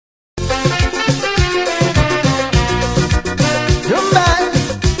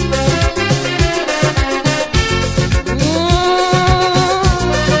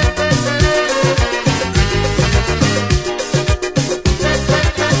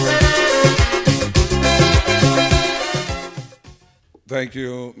Thank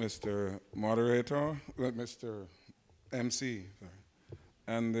you, Mr. Moderator, Mr. MC. Sorry.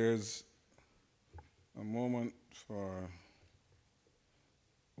 And there's a moment for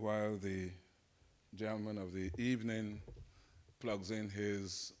while the gentleman of the evening plugs in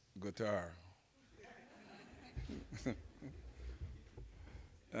his guitar.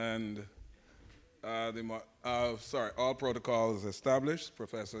 And all protocols established.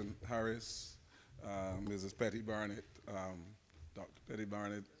 Professor Harris, Mrs. Petty Barnett, Dr. Petty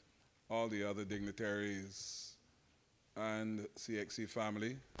Barnett, all the other dignitaries, and CXC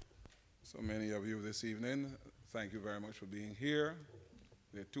family. So many of you this evening, thank you very much for being here.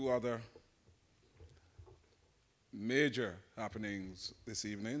 There are two other major happenings this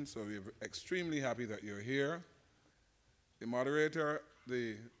evening, so we're extremely happy that you're here. The moderator,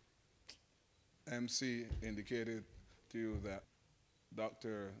 the MC, indicated to you that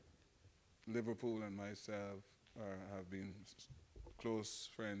Dr. Liverpool and myself have been close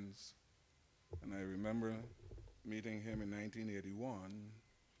friends, and I remember meeting him in 1981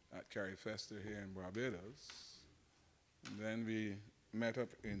 at Carrie Fester here in Barbados. And then we met up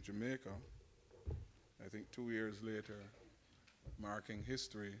in Jamaica, I think 2 years later, marking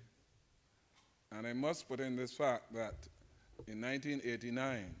history. And I must put in this fact that in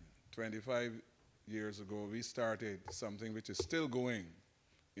 1989, 25 years ago, we started something which is still going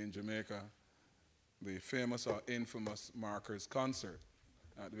in Jamaica, the famous or infamous Markers concert,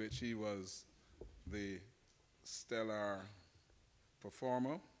 at which he was the stellar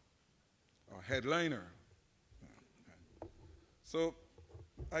performer or headliner. So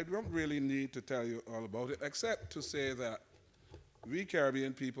I don't really need to tell you all about it, except to say that we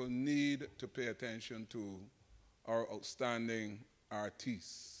Caribbean people need to pay attention to our outstanding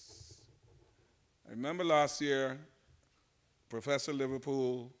artists. I remember last year, Professor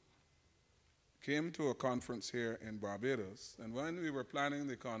Liverpool came to a conference here in Barbados, and when we were planning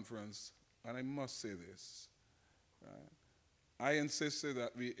the conference, and I must say this, I insisted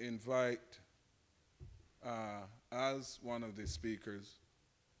that we invite, as one of the speakers,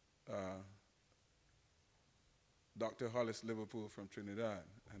 Dr. Hollis Liverpool from Trinidad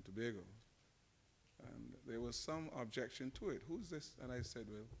and Tobago. And there was some objection to it. Who's this? And I said,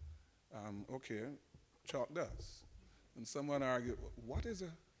 well, okay, Chalkdust. And someone argued, what is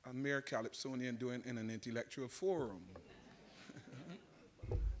a mere Calypsonian doing in an intellectual forum?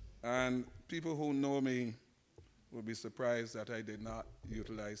 And people who know me will be surprised that I did not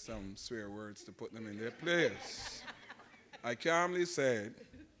utilize some swear words to put them in their place. I calmly said,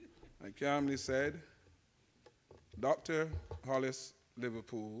 Dr. Hollis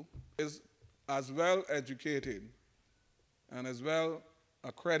Liverpool is as well educated and as well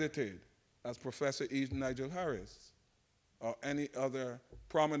accredited as Professor E. Nigel Harris or any other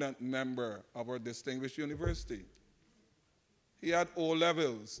prominent member of our distinguished university. He had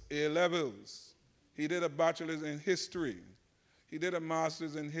O-levels, A-levels. He did a bachelor's in history. He did a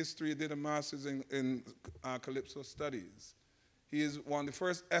master's in history. He did a master's in Calypso studies. He is one of the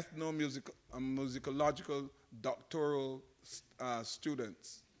first ethnomusicological doctoral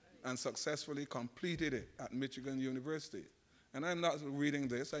students and successfully completed it at Michigan University. And I'm not reading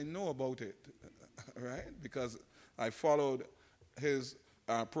this, I know about it, right? Because I followed his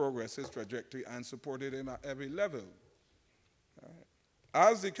progress, his trajectory, and supported him at every level. Right?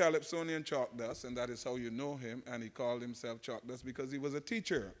 As the Calypsonian Chalkdust, and that is how you know him, and he called himself Chalkdust because he was a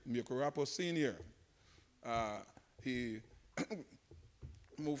teacher, Mukurapo Senior. He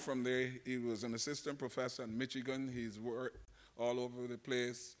moved from there. He was an assistant professor in Michigan. He's worked all over the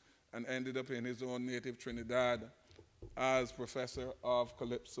place and ended up in his own native Trinidad as professor of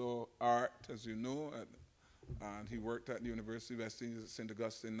Calypso art, as you know, and he worked at the University of West Indies at St.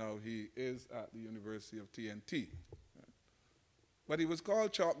 Augustine. Now he is at the University of TNT. But he was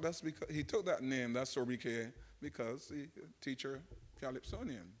called Chalkdust because he took that name, that sobriquet, because he teacher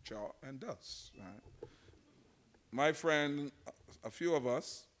Calypsonian, chalk and dust. Right? My friend, a few of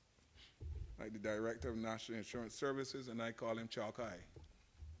us, like the director of National Insurance Services, and I call him Chalk Eye,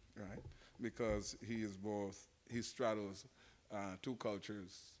 right? Because he is both, he straddles two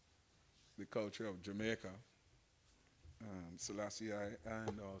cultures, the culture of Jamaica, Selassie,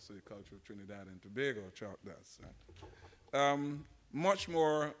 and also the culture of Trinidad and Tobago, Chalkdust. Right? Much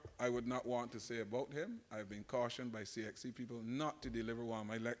more I would not want to say about him. I've been cautioned by CXC people not to deliver one of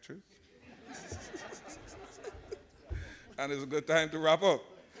my lectures. And it's a good time to wrap up.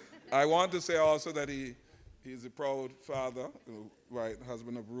 I want to say also that he's a proud father, right,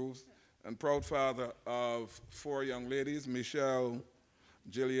 husband of Ruth, and proud father of 4 young ladies, Michelle,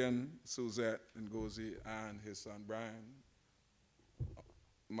 Jillian, Suzette, and Ngozi, and his son Brian.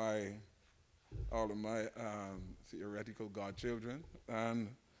 My all of my theoretical godchildren.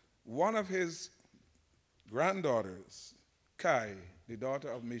 And one of his granddaughters, Kai, the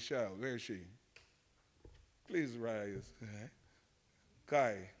daughter of Michelle, where is she? Please rise.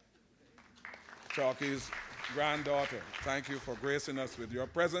 Kai, Chalky's granddaughter, thank you for gracing us with your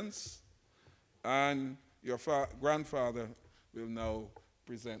presence. And your grandfather will now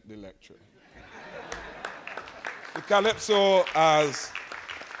present the lecture. The Calypso as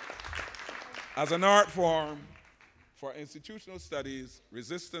an art form for institutional studies,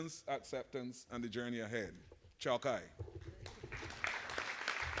 resistance, acceptance, and the journey ahead. Chalkai.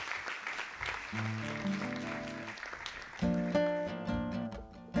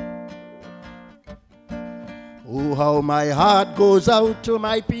 Oh, how my heart goes out to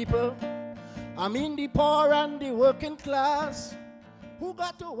my people. I mean the poor and the working class who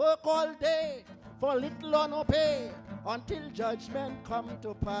got to work all day for little or no pay until judgment come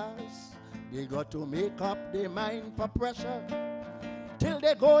to pass. They got to make up their mind for pressure till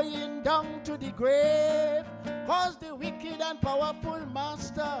they going down to the grave, cause the wicked and powerful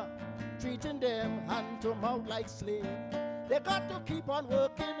master treating them hand to mouth like slave. They got to keep on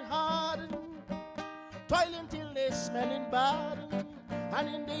working hard, toiling till they smelling bad. And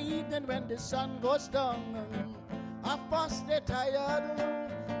in the evening when the sun goes down, of course they tired,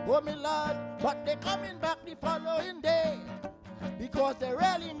 oh me lord, but they coming back the following day, because they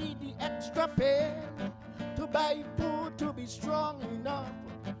really need the extra pay to buy food to be strong enough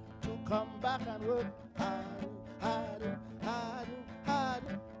to come back and work hard, hard, hard, hard.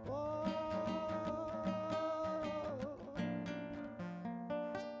 Oh.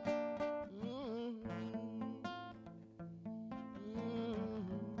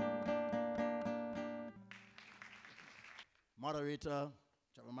 Moderator,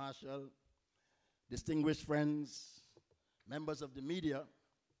 Trevor Marshall, distinguished friends, members of the media,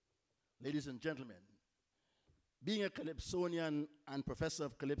 ladies and gentlemen. Being a Calypsonian and professor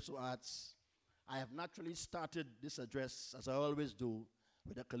of Calypso arts, I have naturally started this address, as I always do,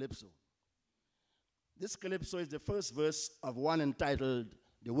 with a Calypso. This Calypso is the first verse of one entitled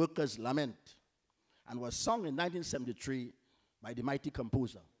The Worker's Lament, and was sung in 1973 by the mighty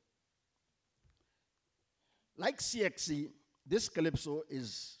composer. Like CXC, this Calypso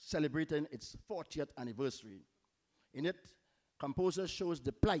is celebrating its 40th anniversary. In it, composer shows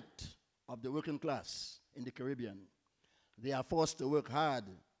the plight of the working class in the Caribbean. They are forced to work hard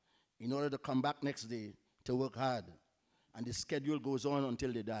in order to come back next day to work hard, and the schedule goes on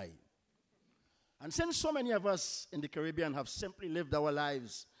until they die. And since so many of us in the Caribbean have simply lived our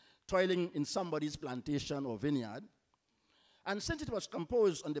lives toiling in somebody's plantation or vineyard, and since it was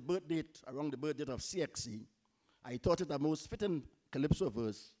composed on the birth date, around the birth date of CXC, I thought it a most fitting Calypso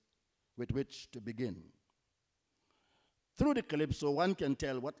verse with which to begin. Through the Calypso, one can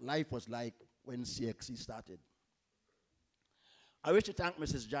tell what life was like when CXC started. I wish to thank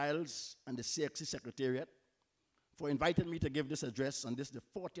Mrs. Giles and the CXC Secretariat for inviting me to give this address on this, the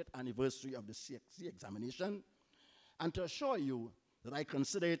 40th anniversary of the CXC examination, and to assure you that I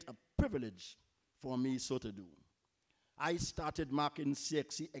consider it a privilege for me so to do. I started marking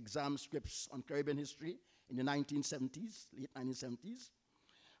CXC exam scripts on Caribbean history in the 1970s, late 1970s,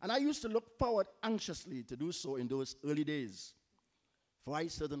 and I used to look forward anxiously to do so in those early days, for I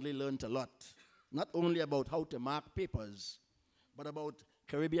certainly learned a lot, not only about how to mark papers, but about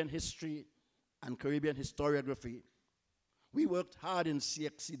Caribbean history and Caribbean historiography. We worked hard in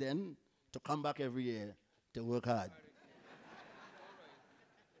CXC then to come back every year to work hard.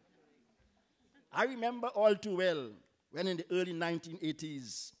 I remember all too well when in the early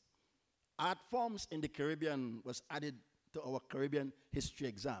 1980s, art forms in the Caribbean was added to our Caribbean history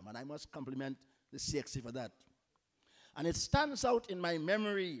exam, and I must compliment the CXC for that. And it stands out in my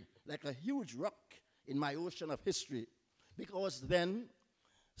memory like a huge rock in my ocean of history, because then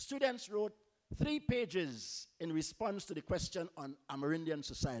students wrote 3 pages in response to the question on Amerindian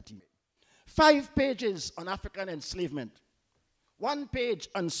society, 5 pages on African enslavement, 1 page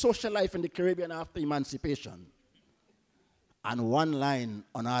on social life in the Caribbean after emancipation, and 1 line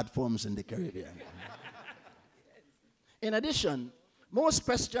on art forms in the Caribbean. In addition, most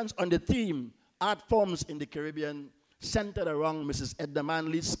questions on the theme art forms in the Caribbean centered around Mrs. Edna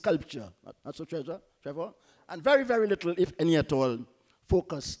Manley's sculpture, not so Trevor, and very, very little, if any at all,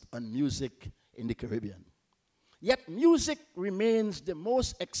 focused on music in the Caribbean. Yet music remains the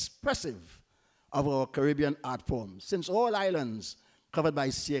most expressive of our Caribbean art forms, since all islands covered by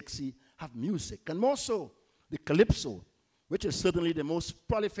CXC have music, and more so, the Calypso, which is certainly the most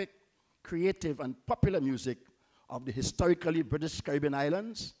prolific, creative, and popular music of the historically British Caribbean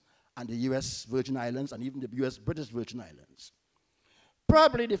islands and the US Virgin Islands and even the US British Virgin Islands.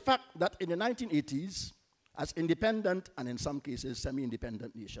 probably the fact that in the 1980s, as independent and in some cases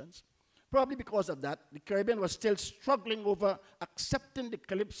semi-independent nations, probably because of that, the Caribbean was still struggling over accepting the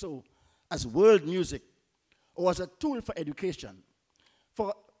calypso as world music or as a tool for education,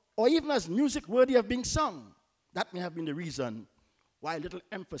 or even as music worthy of being sung. That may have been the reason why little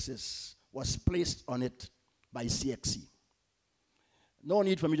emphasis was placed on it by CXC. No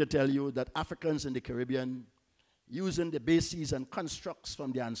need for me to tell you that Africans in the Caribbean, using the bases and constructs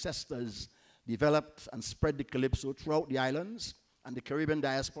from their ancestors, developed and spread the calypso throughout the islands and the Caribbean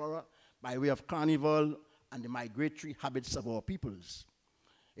diaspora by way of carnival and the migratory habits of our peoples.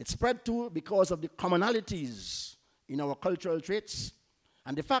 It spread too because of the commonalities in our cultural traits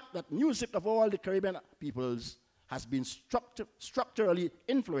and the fact that music of all the Caribbean peoples has been structurally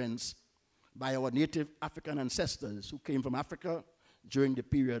influenced by our native African ancestors who came from Africa during the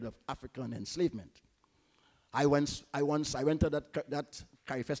period of African enslavement. I went to that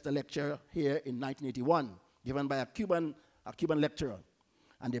Carifesta lecture here in 1981, given by a Cuban lecturer,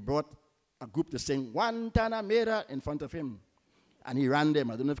 and they brought a group to sing Guantanamera in front of him, and he ran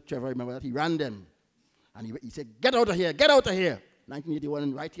them. I don't know if Trevor remember that. He ran them, and he said, "Get out of here! Get out of here!"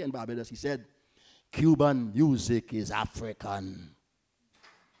 1981, right here in Barbados, he said, "Cuban music is African.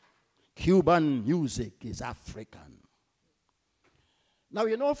 Cuban music is African." Now,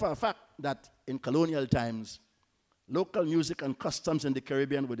 you know for a fact that in colonial times, local music and customs in the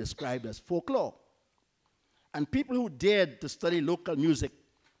Caribbean were described as folklore. And people who dared to study local music,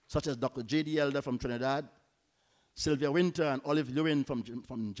 such as Dr. J.D. Elder from Trinidad, Sylvia Winter and Olive Lewin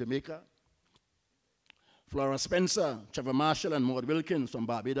from Jamaica, Flora Spencer, Trevor Marshall, and Maud Wilkins from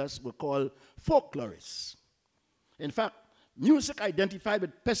Barbados were called folklorists. In fact, music identified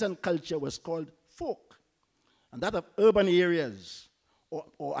with peasant culture was called folk, and that of urban areas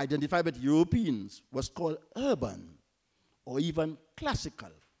or identified with Europeans was called urban or even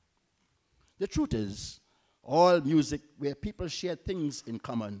classical. The truth is, all music where people share things in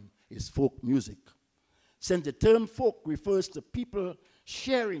common is folk music, since the term folk refers to people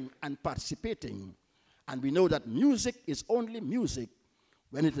sharing and participating, and we know that music is only music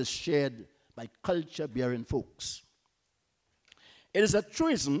when it is shared by culture-bearing folks. It is a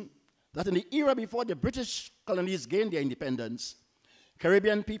truism that in the era before the British colonies gained their independence,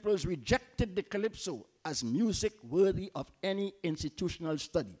 Caribbean peoples rejected the calypso as music worthy of any institutional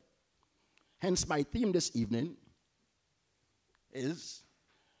study. Hence, my theme this evening is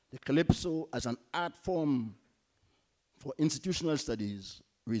the calypso as an art form for institutional studies,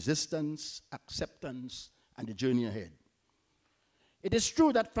 resistance, acceptance, and the journey ahead. It is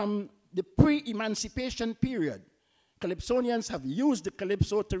true that from the pre-emancipation period, calypsonians have used the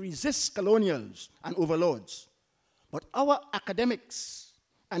calypso to resist colonials and overlords. But our academics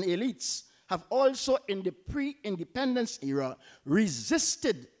and elites have also, in the pre-independence era,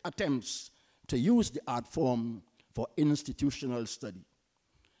 resisted attempts to use the art form for institutional study.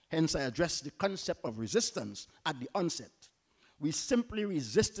 Hence, I address the concept of resistance at the onset. We simply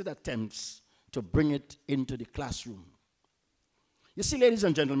resisted attempts to bring it into the classroom. You see, ladies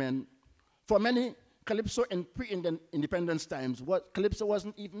and gentlemen, for many, calypso in pre-independence times, calypso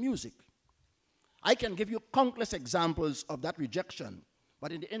wasn't even music. I can give you countless examples of that rejection,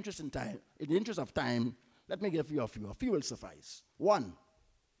 but in the interest of time, let me give you a few. A few will suffice. One,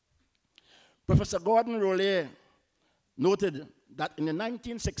 Professor Gordon Rollier noted that in the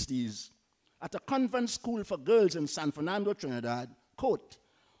 1960s, at a convent school for girls in San Fernando, Trinidad, quote,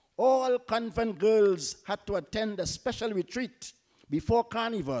 all convent girls had to attend a special retreat before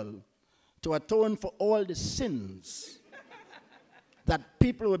Carnival to atone for all the sins that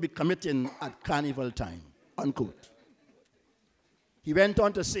people will be committing at Carnival time, unquote. He went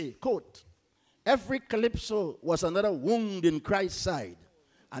on to say, quote, every calypso was another wound in Christ's side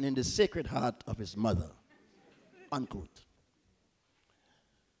and in the sacred heart of his mother, unquote.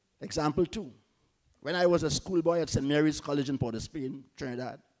 Example two, when I was a schoolboy at St. Mary's College in Port of Spain,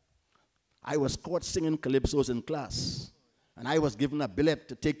 Trinidad, I was caught singing calypsos in class, and I was given a billet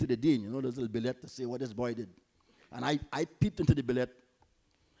to take to the dean, you know, those little billet to say what this boy did. And I peeped into the billet.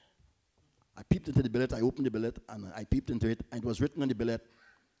 I opened the billet, and I peeped into it, and it was written on the billet,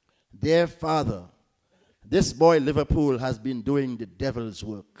 dear father, this boy Liverpool has been doing the devil's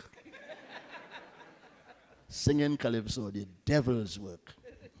work. Singing calypso, the devil's work.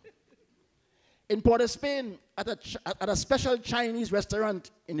 In Port of Spain, at a special Chinese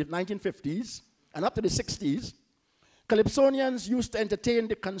restaurant in the 1950s and up to the 60s, calypsonians used to entertain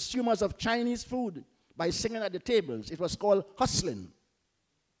the consumers of Chinese food by singing at the tables. It was called hustling.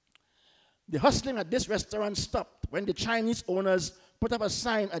 The hustling at this restaurant stopped when the Chinese owners put up a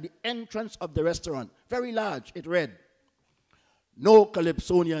sign at the entrance of the restaurant, very large. It read, No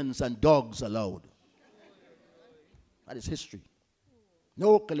Calypsonians and dogs allowed. That is history.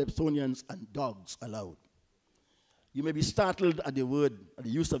 No Calypsonians and dogs allowed. You may be startled at the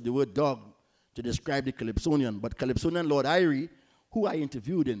use of the word dog to describe the Calypsonian, but Calypsonian Lord Irie, who I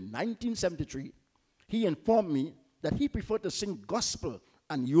interviewed in 1973, he informed me that he preferred to sing gospel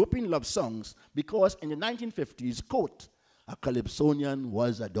and European love songs because in the 1950s, quote, a Calypsonian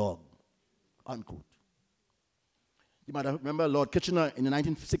was a dog, unquote. You might remember Lord Kitchener in the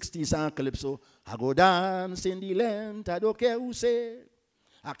 1960s sang Calypso, I go dance in the Lent, I don't care who say,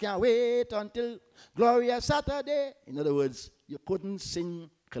 I can't wait until glorious Saturday. In other words, you couldn't sing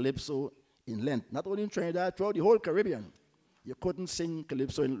Calypso in Lent, not only in Trinidad, throughout the whole Caribbean. You couldn't sing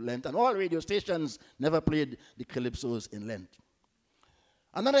Calypso in Lent, and all radio stations never played the Calypsos in Lent.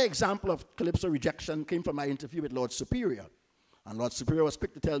 Another example of Calypso rejection came from my interview with Lord Superior. And Lord Superior was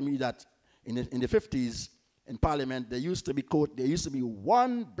quick to tell me that in the 50s, in Parliament, there used to be, quote, there used to be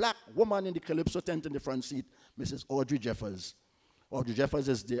one black woman in the Calypso tent in the front seat, Mrs. Audrey Jeffers. Audrey Jeffers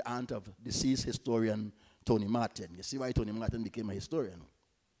is the aunt of deceased historian Tony Martin. You see why Tony Martin became a historian.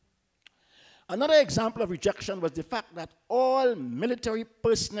 Another example of rejection was the fact that all military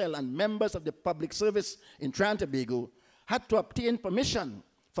personnel and members of the public service in Trinidad and Tobago had to obtain permission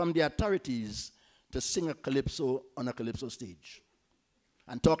from the authorities to sing a Calypso on a Calypso stage.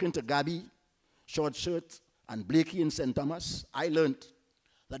 And talking to Gabby, Short Shirt, and Blakey in St. Thomas, I learned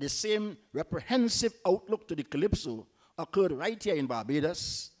that the same reprehensive outlook to the Calypso occurred right here in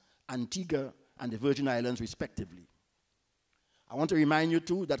Barbados, Antigua, and the Virgin Islands, respectively. I want to remind you,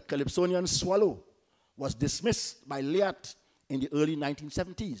 too, that Calypsonian Swallow was dismissed by Liat in the early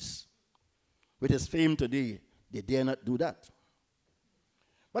 1970s. With his fame today, they dare not do that.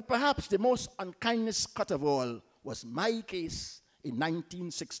 But perhaps the most unkindness cut of all was my case in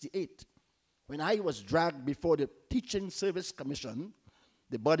 1968, when I was dragged before the Teaching Service Commission,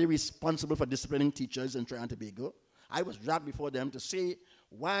 the body responsible for disciplining teachers in Trinidad and Tobago. I was dragged before them to say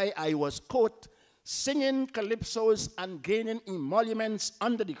why I was, quote, singing calypsos and gaining emoluments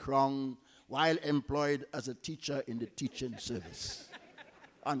under the crown while employed as a teacher in the teaching service,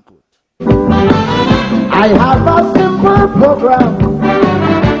 unquote. I have a simple program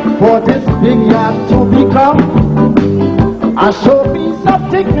for this vineyard to become a showpiece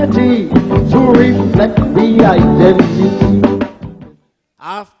of dignity to reflect the identity.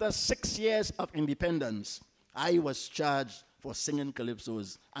 After 6 years of independence, I was charged for singing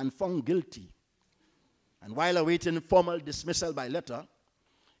calypsos and found guilty. And while awaiting formal dismissal by letter,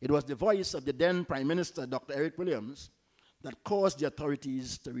 it was the voice of the then Prime Minister, Dr. Eric Williams, that caused the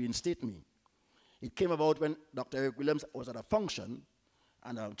authorities to reinstate me. It came about when Dr. Eric Williams was at a function,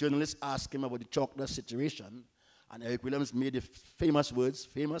 and a journalist asked him about the Chalkdust situation, and Eric Williams made the famous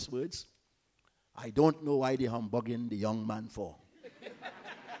words, I don't know why they're humbugging the young man for.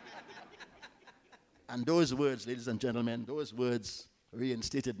 And those words, ladies and gentlemen, those words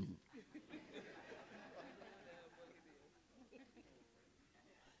reinstated me.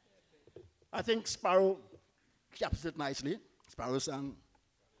 I think Sparrow caps it nicely. Sparrow sang,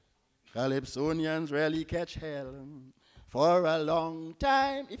 Calypsonians rarely catch hell for a long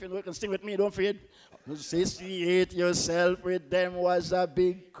time. If you know you can sing with me, don't forget. Associate yourself with them was a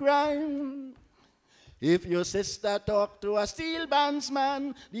big crime. If your sister talk to a steel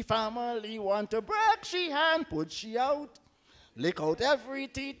bandsman, the family want to break she hand, put she out, lick out every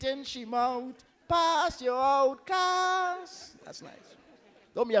teeth in she mouth, pass your outcast. That's nice.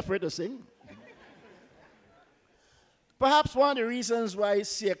 Don't be afraid to sing. Perhaps one of the reasons why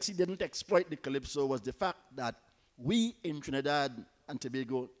CXC didn't exploit the Calypso was the fact that we in Trinidad and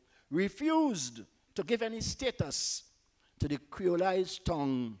Tobago refused to give any status to the creolized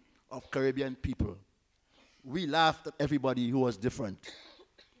tongue of Caribbean people. We laughed at everybody who was different.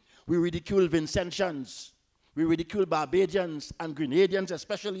 We ridiculed Vincentians. We ridiculed Barbadians and Grenadians,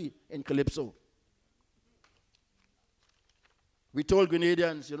 especially in Calypso. We told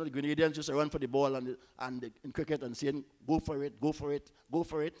Grenadians, you know, the Grenadians used to run for the ball in cricket and saying, go for it, go for it, go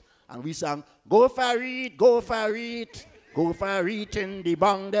for it. And we sang, go for it, go for it, go for it in the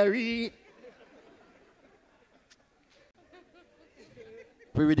boundary.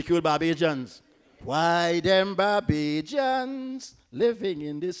 We ridiculed Barbadians. Why them Barbadians living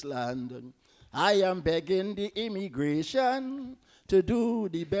in this land? I am begging the immigration to do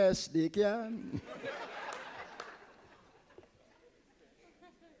the best they can.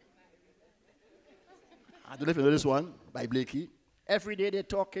 I don't know if you know this one by Blakey. Every day they're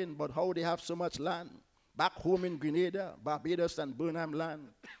talking about how they have so much land. Back home in Grenada, Barbados and Burnham land.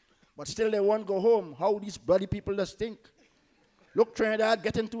 But still they won't go home. How these bloody people just think. Look, Trinidad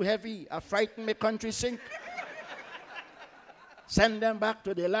getting too heavy. I frighten my country sink. Send them back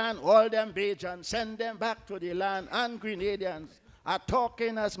to the land. All them Bajans, send them back to the land. And Grenadians are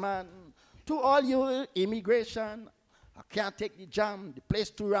talking as man. To all you immigration, I can't take the jam. The place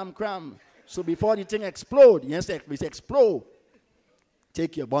too ram cram. So before the thing explode, yes, it explode.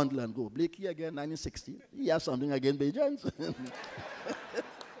 Take your bundle and go. Blakey again, 1960. He has something against Bajans.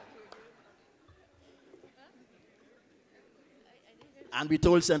 And we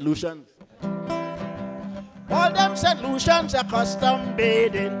told St. Lucians. All them St. Lucians are custom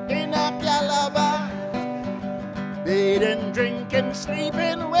bathing in a calabar. Bathing, drinking,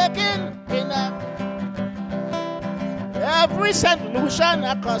 sleeping, waking in a... Every St. Lucian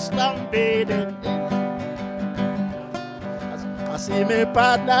are custom bathing in. I see my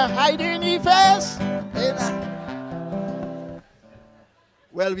partner hiding his face in a...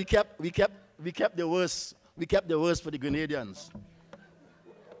 Well, we kept the worst. We kept the worst for the Grenadians.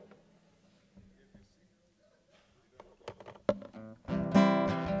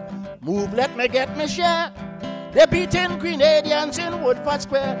 Move, let me get me share. They beating Grenadians in Woodford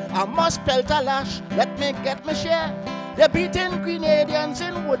Square. I must pelt a lash, let me get me share. They beating Grenadians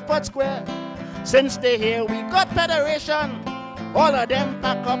in Woodford Square. Since they here we got federation. All of them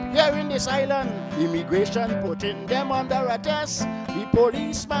pack up here in this island. Immigration putting them under arrest. The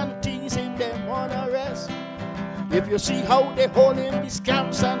policeman teasing them on arrest. If you see how they holding these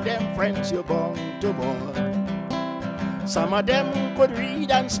camps and them friends you're bound to board. Some of them could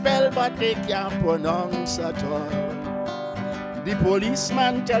read and spell, but they can't pronounce at all. The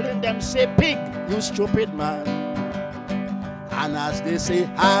policeman telling them, say pig, you stupid man. And as they say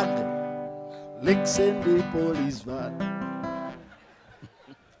hag, licks in the police van.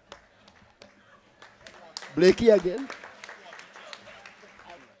 Blakey again.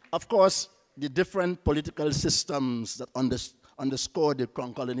 Of course, the different political systems that underscore the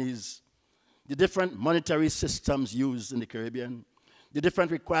Crown colonies, the different monetary systems used in the Caribbean, the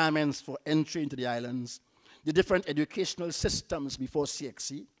different requirements for entry into the islands, the different educational systems before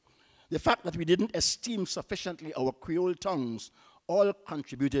CXC, the fact that we didn't esteem sufficiently our Creole tongues, all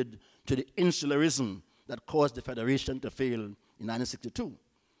contributed to the insularism that caused the Federation to fail in 1962,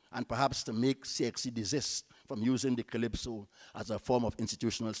 and perhaps to make CXC desist from using the Calypso as a form of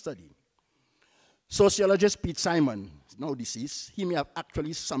institutional study. Sociologist Pete Simon, now deceased, he may have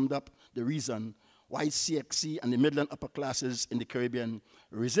actually summed up the reason why CXC and the middle and upper classes in the Caribbean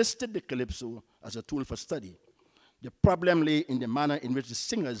resisted the Calypso as a tool for study. The problem lay in the manner in which the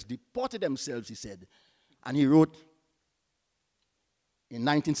singers deported themselves, he said. And he wrote, in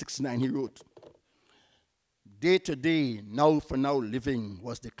 1969, he wrote, day to day, now for now living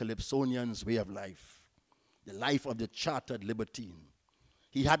was the Calypsonian's way of life, the life of the chartered libertine.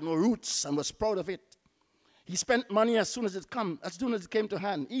 He had no roots and was proud of it. He spent money as soon as it came to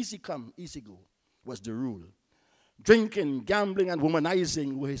hand. Easy come, easy go was the rule. Drinking, gambling, and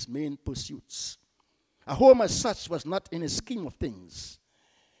womanizing were his main pursuits. A home as such was not in his scheme of things.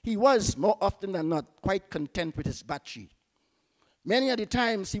 He was, more often than not, quite content with his bachelor. Many of the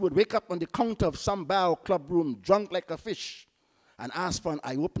times he would wake up on the counter of some bar or club room, drunk like a fish, and ask for an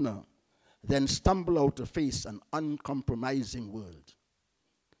eye-opener, then stumble out to face an uncompromising world.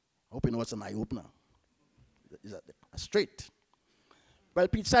 I hope you know what's an eye-opener. Is that straight? Well,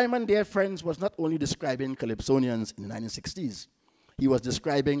 Pete Simon, dear friends, was not only describing Calypsonians in the 1960s. He was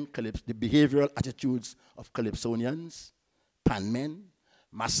describing the behavioral attitudes of Calypsonians, panmen,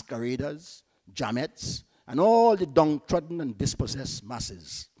 masqueraders, jamettes, and all the downtrodden and dispossessed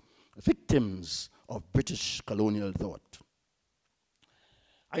masses, victims of British colonial thought.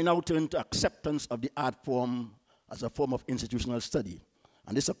 I now turn to acceptance of the art form as a form of institutional study,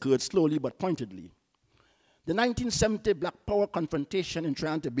 and this occurred slowly but pointedly. The 1970 Black Power confrontation in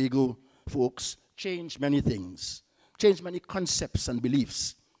Trinidad and Tobago, folks, changed many things, changed many concepts and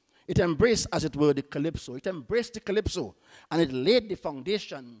beliefs. It embraced, as it were, the Calypso. It embraced the Calypso, and it laid the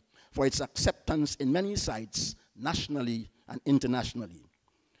foundation for its acceptance in many sites, nationally and internationally.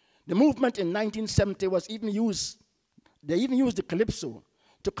 The movement in 1970 they even used the Calypso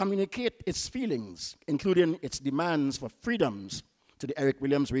to communicate its feelings, including its demands for freedoms, to the Eric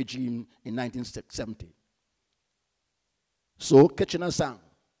Williams regime in 1970. So, Kitchener sang.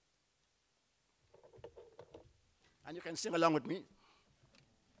 And you can sing along with me.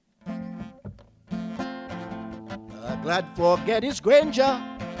 Glad for Geddes Granger.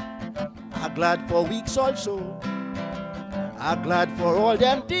 I'm glad for Weeks also. I'm glad for all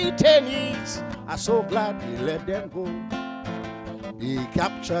them detainees. I'm so glad they let them go. They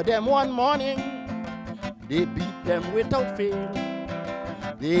captured them one morning. They beat them without fail.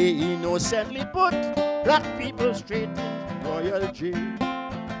 They innocently put black people straight in royal jail.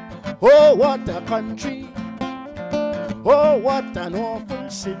 Oh, what a country. Oh, what an awful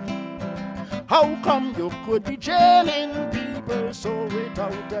sin. How come you could be jailing people so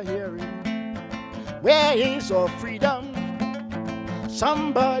without a hearing? Where is our freedom?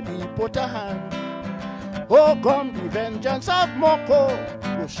 Somebody put a hand. Oh, come the vengeance of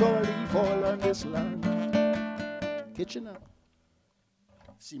Moko will surely fall on this land. Kitchener.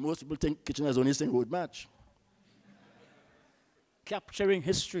 See, most people think Kitchener is only saying road march. Capturing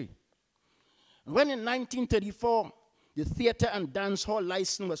history. When in 1934, the Theatre and Dance Hall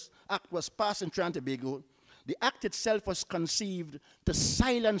License Act was passed in Trinidad and Tobago, the act itself was conceived to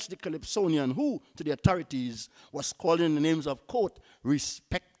silence the Calypsonian who, to the authorities, was calling the names of, quote,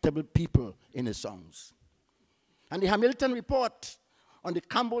 respectable people in his songs. And the Hamilton report on the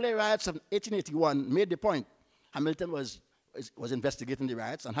Cambole riots of 1881 made the point. Hamilton was investigating the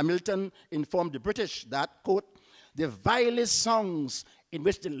riots, and Hamilton informed the British that, quote, the vilest songs in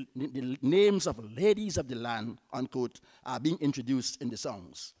which the names of ladies of the land, unquote, are being introduced in the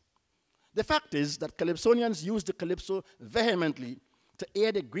songs. The fact is that Calypsonians used the calypso vehemently to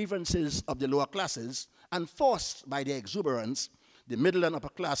air the grievances of the lower classes and forced by their exuberance the middle and upper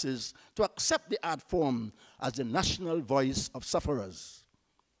classes to accept the art form as the national voice of sufferers.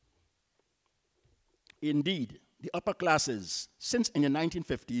 Indeed, the upper classes, since in the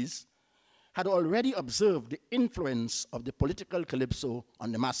 1950s, had already observed the influence of the political calypso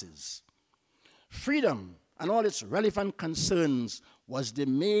on the masses. Freedom and all its relevant concerns was the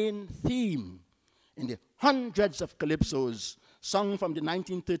main theme in the hundreds of calypsos sung from the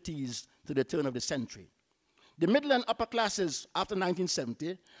 1930s to the turn of the century. The middle and upper classes after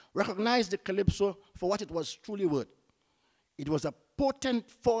 1970 recognized the calypso for what it was truly worth. It was a potent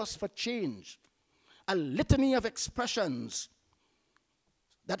force for change, a litany of expressions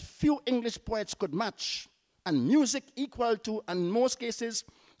that few English poets could match, and music equal to, and in most cases,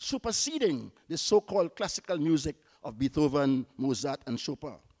 superseding the so-called classical music of Beethoven, Mozart, and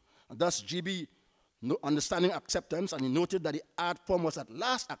Chopin. And thus, GB, understanding acceptance, and he noted that the art form was at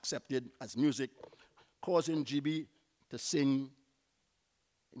last accepted as music, causing GB to sing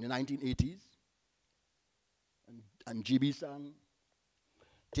in the 1980s. And GB sang,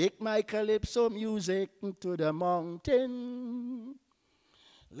 take my calypso music to the mountain.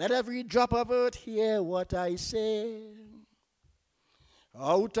 Let every drop of earth hear what I say.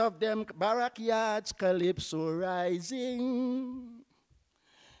 Out of them barrack yards, calypso rising,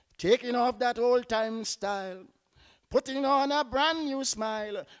 taking off that old-time style, putting on a brand new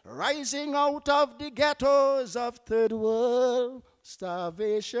smile, rising out of the ghettos of third world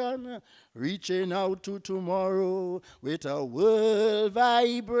starvation, reaching out to tomorrow with a world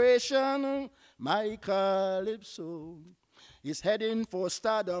vibration. My calypso is heading for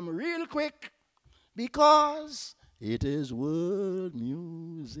stardom real quick because it is world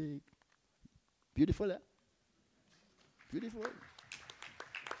music. Beautiful, eh? Beautiful.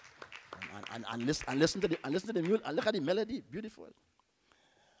 And listen to the music, and look at the melody. Beautiful.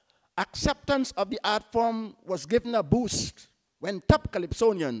 Acceptance of the art form was given a boost when top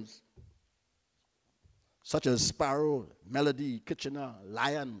calypsonians, such as Sparrow, Melody, Kitchener,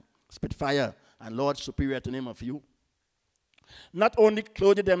 Lion, Spitfire, and Lord Superior, to name a few, not only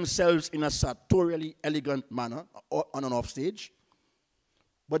clothed themselves in a sartorially elegant manner on and off stage,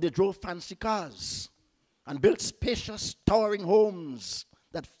 but they drove fancy cars and built spacious, towering homes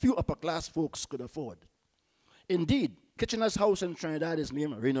that few upper-class folks could afford. Indeed, Kitchener's house in Trinidad is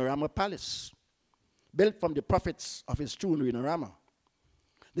named Reinorama Palace, built from the profits of his tune Reinorama.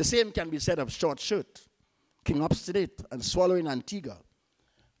 The same can be said of Short Shirt, King Obstinate, and Swallow in Antigua,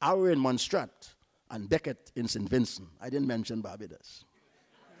 Arrow in Montserrat, and Beckett in St. Vincent. I didn't mention Barbados.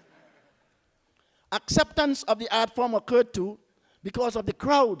 Acceptance of the art form occurred too because of the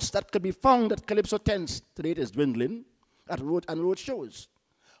crowds that could be found at calypso tents. Today it is dwindling at road shows.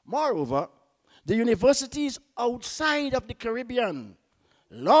 Moreover, the universities outside of the Caribbean,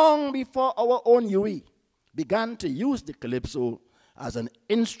 long before our own UE, began to use the calypso as an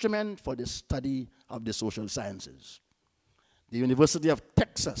instrument for the study of the social sciences. The University of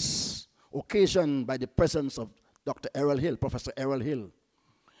Texas, occasioned by the presence of Dr. Errol Hill, Professor Errol Hill.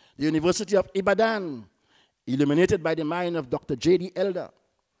 The University of Ibadan, illuminated by the mind of Dr. J.D. Elder.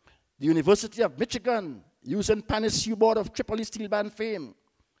 The University of Michigan, using Panis board of Tripoli Steel Band fame.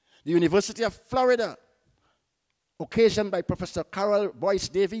 The University of Florida, occasioned by Professor Carol Boyce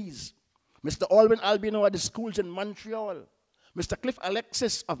Davies. Mr. Alwyn Albino at the schools in Montreal. Mr. Cliff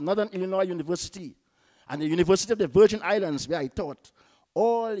Alexis of Northern Illinois University. And the University of the Virgin Islands, where I taught,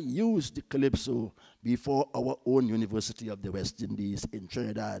 all used the calypso before our own University of the West Indies in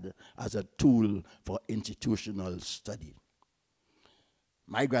Trinidad as a tool for institutional study.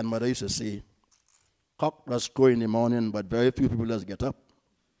 My grandmother used to say, cock does crow in the morning, but very few people just get up.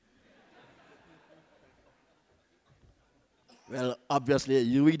 Well, obviously,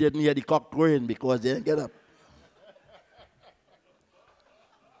 you didn't hear the cock crowing because they didn't get up.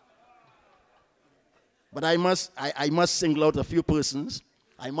 But I must single out a few persons.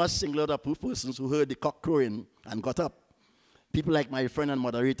 I must single out a few persons who heard the cock crowing and got up. People like my friend and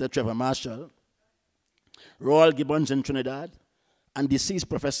moderator, Trevor Marshall, Royal Gibbons in Trinidad, and deceased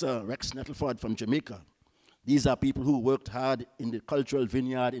Professor Rex Nettleford from Jamaica. These are people who worked hard in the cultural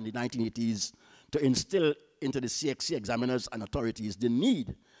vineyard in the 1980s to instill into the CXC examiners and authorities the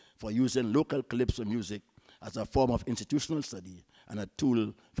need for using local calypso music as a form of institutional study and a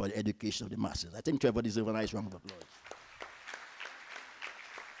tool for the education of the masses. I think Trevor deserves a nice round of applause.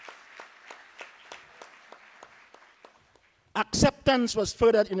 Acceptance was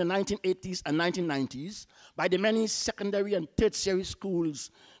furthered in the 1980s and 1990s by the many secondary and tertiary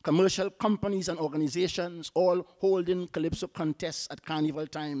schools, commercial companies and organizations, all holding calypso contests at carnival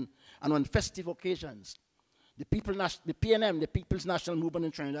time and on festive occasions. The PNM, the People's National Movement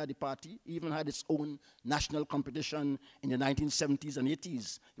in Trinidad, the party, even had its own national competition in the 1970s and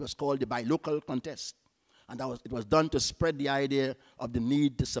 80s. It was called the Bilocal Contest. And it was done to spread the idea of the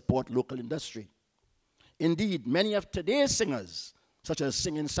need to support local industry. Indeed, many of today's singers, such as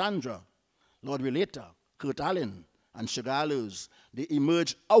Singing Sandra, Lord Relator, Kurt Allen, and Sugar Aloes, they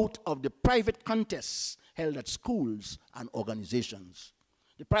emerged out of the private contests held at schools and organizations.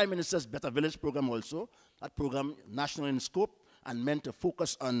 The Prime Minister's Better Village program also, that program national in scope and meant to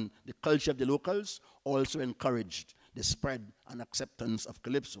focus on the culture of the locals, also encouraged the spread and acceptance of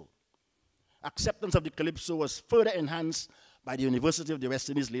calypso. Acceptance of the calypso was further enhanced by the University of the West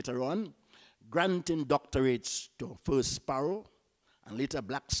Indies later on, granting doctorates to first Sparrow and later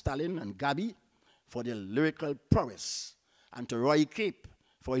Black Stallion and Gabby for their lyrical prowess, and to Roy Cape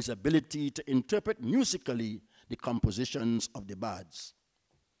for his ability to interpret musically the compositions of the bards.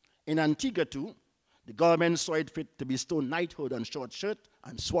 In Antigua too, the government saw it fit to bestow knighthood on Short Shirt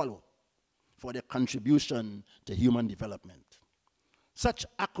and Swallow for their contribution to human development. Such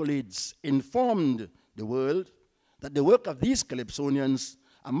accolades informed the world that the work of these calypsonians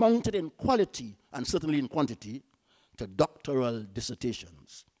amounted in quality and certainly in quantity to doctoral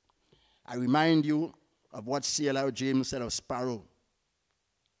dissertations. I remind you of what C.L.R. James said of Sparrow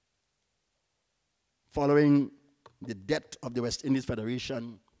following the death of the West Indies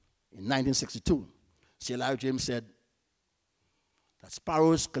Federation in 1962. C.L.R. James said that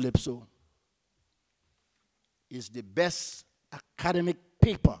Sparrow's Calypso is the best academic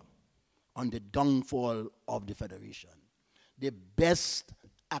paper on the downfall of the Federation. The best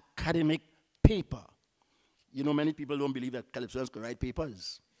academic paper. You know, many people don't believe that calypsonians could write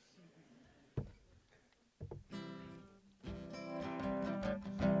papers.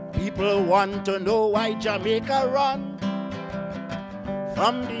 People want to know why Jamaica run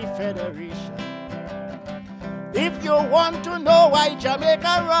from the Federation. If you want to know why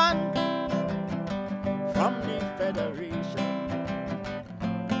Jamaica run from the Federation,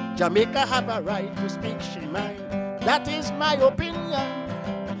 Jamaica have a right to speak she mind. That is my opinion.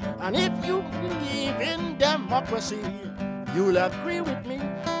 And if you believe in democracy, you'll agree with me.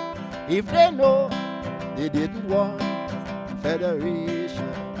 If they know they didn't want federation,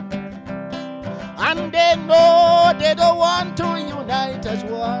 and they know they don't want to unite as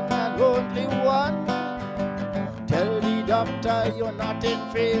one and only one, tell the doctor you're not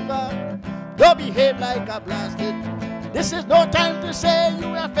in favor. Don't behave like a blasted. This is no time to say you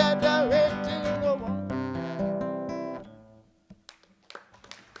are federating no more.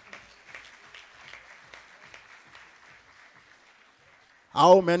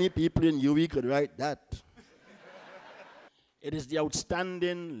 How many people in UE could write that? It is the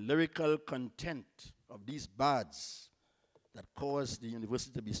outstanding lyrical content of these bards that caused the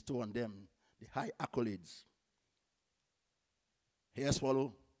university to bestow on them the high accolades. Hair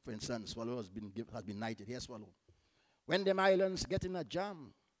Swallow, for instance, Swallow has been knighted. Hair Swallow. When them islands get in a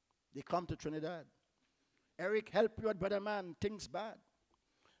jam, they come to Trinidad. Eric, help your brother man, things bad.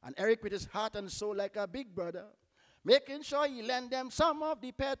 And Eric with his heart and soul like a big brother, making sure he lend them some of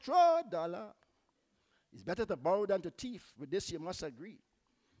the petrodollar. It's better to borrow than to thief. With this you must agree.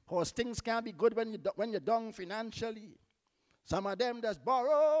 Because things can't be good when you're down financially. Some of them just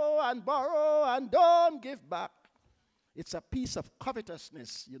borrow and don't give back. It's a piece of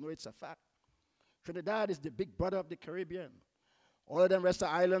covetousness. You know, it's a fact. Trinidad is the big brother of the Caribbean. All of them rest of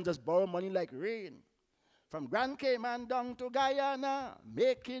the islands just borrow money like rain. From Grand Cayman down to Guyana,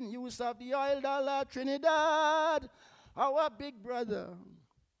 making use of the oil dollar. Trinidad, our big brother,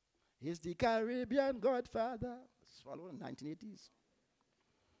 is the Caribbean godfather. Swallow in the 1980s.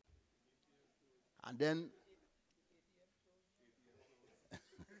 And then,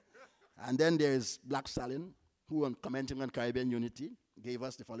 and then there's Black Stalin, who, on commenting on Caribbean unity, gave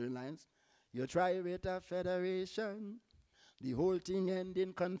us the following lines. You try with a federation, the whole thing end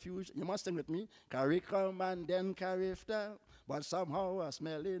in confusion. You must sing with me. Caricum and then Carifta, but somehow a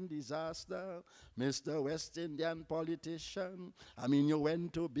smelling disaster. Mr. West Indian politician, I mean you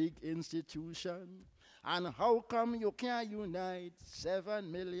went to big institution. And how come you can't unite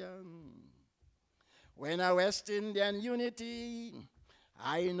 7 million? When a West Indian unity,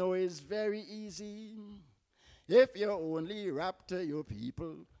 I know it's very easy. If you only rapture your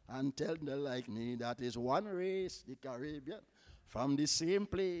people and tell them like me that is one race, the Caribbean, from the same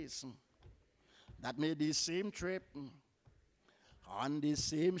place, that made the same trip, on the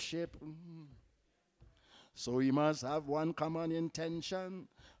same ship. So we must have one common intention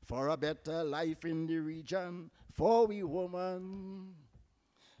for a better life in the region, for we women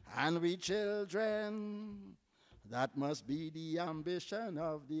and we children. That must be the ambition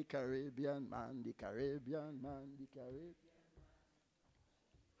of the Caribbean man, the Caribbean man, the Caribbean.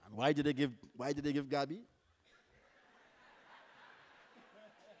 And why did they give Gabby?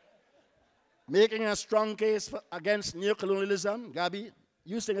 Making a strong case against neocolonialism. Gabby,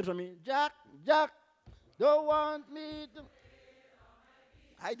 you sing it for me. Jack, Jack, don't want me to.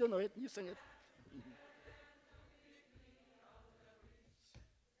 I don't know it. You sing it.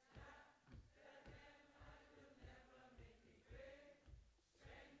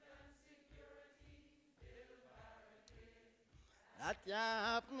 That can't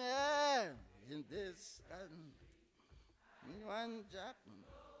happen in this one Jack.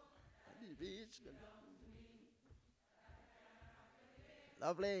 The beach.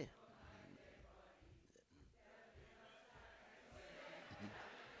 Lovely.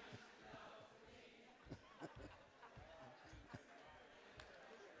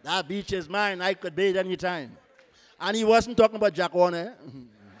 That beach is mine. I could bathe any time. And he wasn't talking about Jack Warner.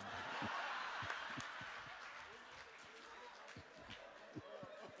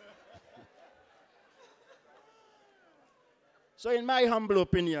 So in my humble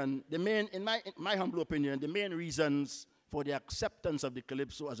opinion, the main reasons for the acceptance of the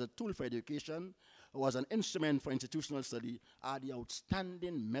Calypso as a tool for education or as an instrument for institutional study are the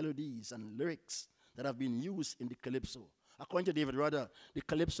outstanding melodies and lyrics that have been used in the Calypso. According to David Rudder, the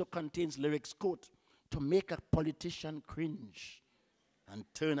Calypso contains lyrics, quote, to make a politician cringe and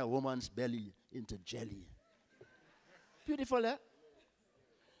turn a woman's belly into jelly. Beautiful, eh?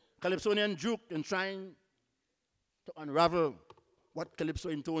 Calypsonian Duke, in trying to unravel what Calypso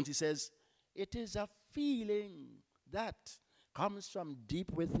intones, he says, it is a feeling that comes from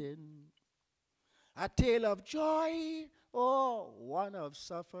deep within, a tale of joy or one of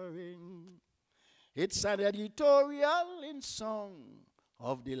suffering. It's an editorial in song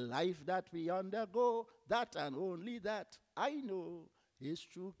of the life that we undergo, that and only that I know is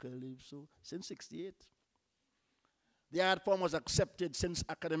true Calypso since 68. The art form was accepted since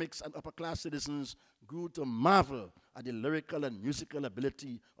academics and upper-class citizens grew to marvel at the lyrical and musical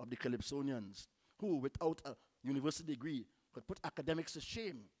ability of the Calypsonians, who, without a university degree, could put academics to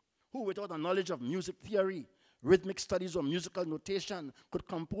shame, who, without a knowledge of music theory, rhythmic studies, or musical notation, could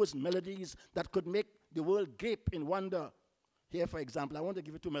compose melodies that could make the world gape in wonder. Here, for example, I want to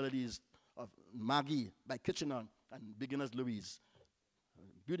give you 2 melodies of Maggie by Kitchener and Beginner's Louise.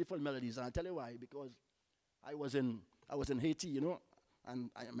 Beautiful melodies, and I'll tell you why, because I was in Haiti, you know, and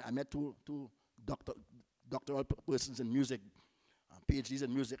I met two doctoral persons in music, PhDs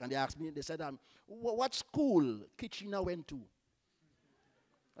in music, and they asked me, they said, what school Kitchener went to?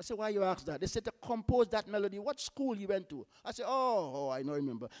 I said, why you ask that? They said, to compose that melody, what school you went to? I said, oh, I know,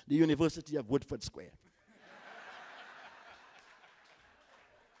 remember, the University of Woodford Square.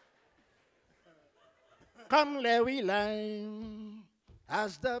 Come, let we line,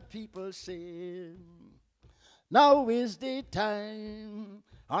 as the people sing. Now is the time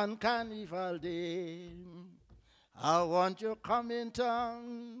on Carnival Day. I want you come in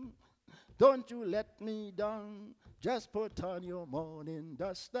town. Don't you let me down. Just put on your morning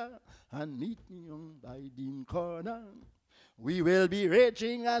duster and meet me on Biden Corner. We will be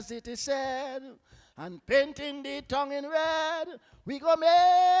raging as it is said and painting the tongue in red. We go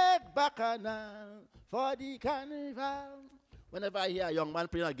make bacchanal for the carnival. Whenever I hear a young man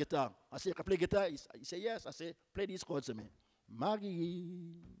playing a guitar, I say, can I play guitar? He say, yes. I say, play these chords to me.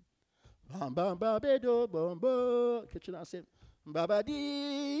 Maggie, bam, bam, ba, be, do, bam, bo. Kitchen, I say, baba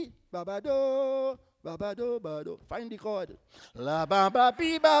dee, baba do, baba do, baba do. Find the chord. La, ba, ba,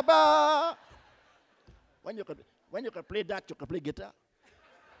 bi, ba, ba. When you can play that, you can play guitar.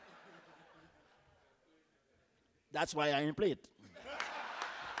 That's why I ain't play it.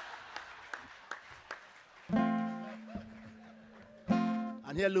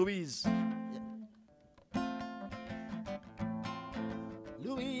 And here Louise.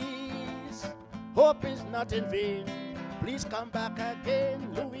 Louise, hope is not in vain. Please come back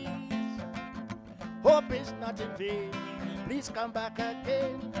again, Louise. Hope is not in vain. Please come back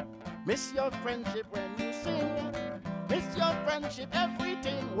again. Miss your friendship when you sing. Miss your friendship,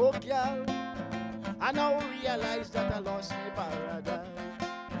 everything, oh girl. I now realize that I lost my paradise.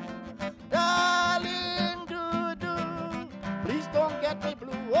 Darling, do, please don't get me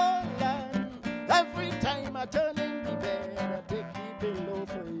blue, oh land. Every time I turn in the bed, I take the pillow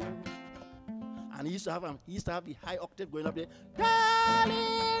for you. And he used to have the high octave going up there.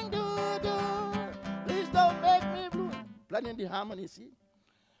 Darling, do, please don't make me blue. Playing the harmony, see?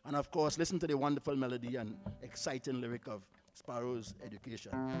 And of course, listen to the wonderful melody and exciting lyric of Sparrow's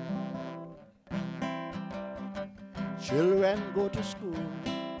Education. Children go to school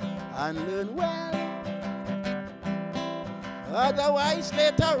and learn well. Otherwise,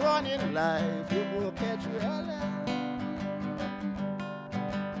 later on in life, you will catch well.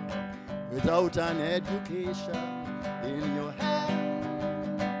 Without an education in your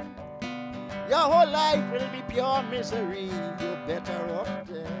hand, your whole life will be pure misery. You're better off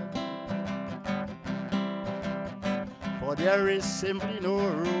dead. For there is simply no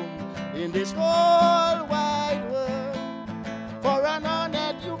room in this whole wide world for an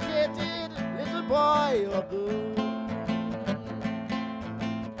uneducated little boy or girl.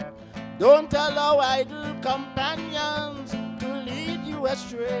 Don't allow idle companions to lead you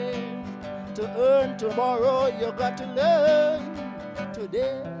astray. To earn tomorrow, you got to learn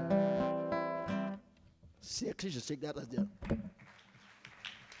today. CXC should take that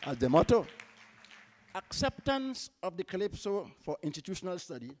as the motto. Acceptance of the Calypso for institutional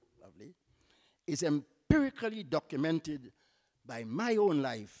study, lovely, is empirically documented by my own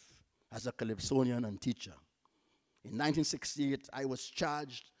life as a Calypsonian and teacher. In 1968, I was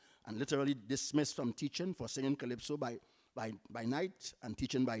charged and literally dismissed from teaching for singing Calypso by night and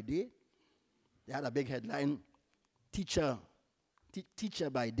teaching by day. They had a big headline, teacher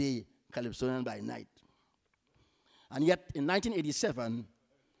by day, Calypsonian by night. And yet, in 1987,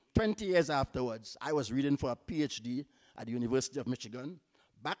 20 years afterwards, I was reading for a PhD at the University of Michigan,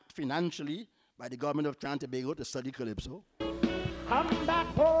 backed financially by the government of Trinidad and Tobago to study Calypso. Come back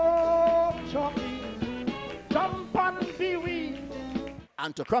home, Chalky. Jump on the wheel.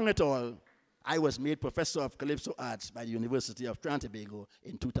 And to crown it all, I was made professor of Calypso Arts by the University of Trinidad and Tobago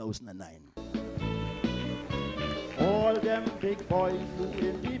in 2009. All them big boys who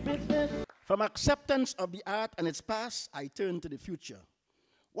in the business. From acceptance of the art and its past, I turn to the future.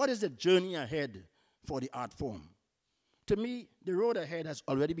 What is the journey ahead for the art form? To me, the road ahead has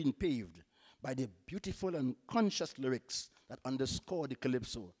already been paved by the beautiful and conscious lyrics that underscore the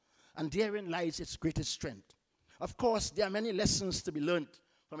Calypso, and therein lies its greatest strength. Of course, there are many lessons to be learned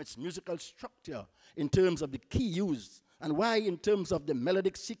from its musical structure in terms of the key used, and why in terms of the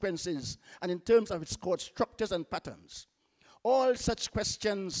melodic sequences, and in terms of its chord structures and patterns. All such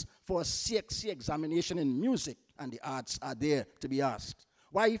questions for a CXC examination in music and the arts are there to be asked.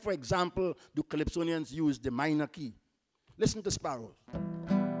 Why, for example, do Calypsonians use the minor key? Listen to Sparrow. Hear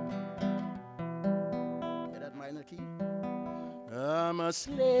that minor key? I'm a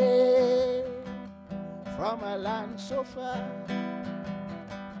slave from a land so far.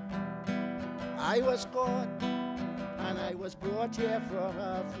 I was caught and I was brought here from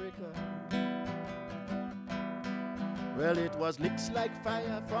Africa. Well, it was licks like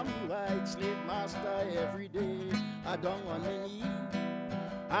fire from the white slave master every day. I down on my knee.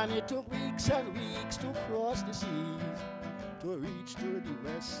 And it took weeks and weeks to cross the seas to reach to the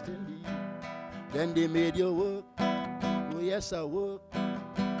West Indies. Then they made you work. Oh yes, I worked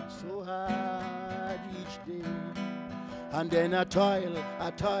so hard each day. And then I toil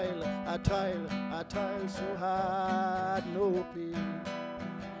so hard, no pay.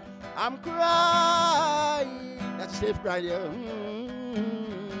 I'm crying. That's safe right there.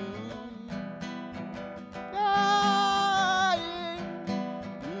 Dying.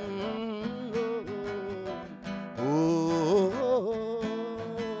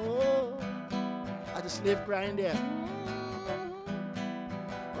 That's a slave crying there.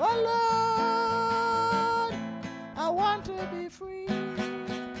 Oh Lord, I want to be free.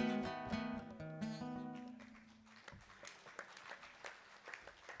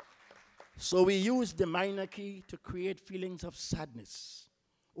 So we use the minor key to create feelings of sadness,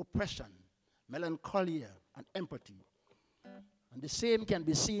 oppression, melancholia, and empathy. And the same can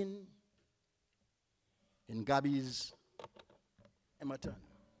be seen in Gabby's Emerton.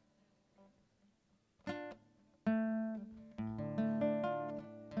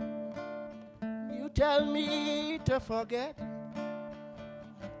 You tell me to forget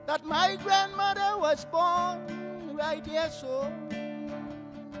that my grandmother was born right here, so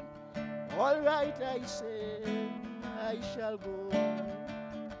all right, I say, I shall go.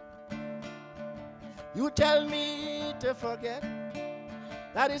 You tell me to forget,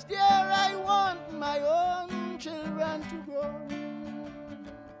 that is there I want my own children to grow.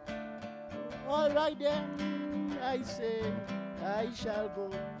 All right then, I say, I shall go.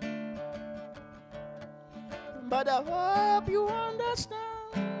 But I hope you understand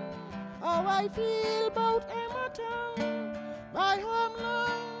how I feel about Emerton, my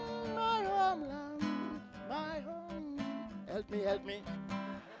homeland, my homeland, my home. Help me, help me.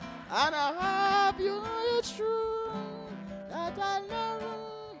 And I hope you know it's true that I love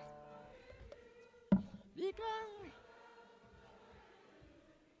you. Because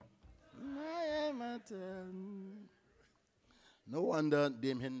my Emerton. No wonder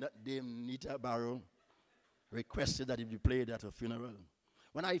Dame Nita Barrow requested that it be played at her funeral.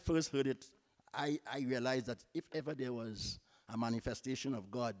 When I first heard it, I realized that if ever there was a manifestation of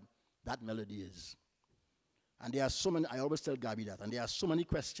God, that melody is. And there are so many, I always tell Gabi that, and there are so many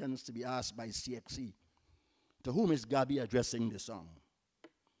questions to be asked by CXC. To whom is Gabi addressing the song?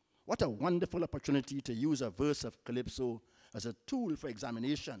 What a wonderful opportunity to use a verse of Calypso as a tool for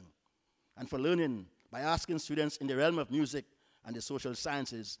examination and for learning by asking students in the realm of music and the social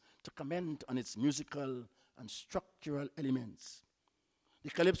sciences to comment on its musical and structural elements. The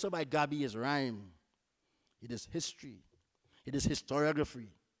Calypso by Gabi is rhyme. It is history. It is historiography.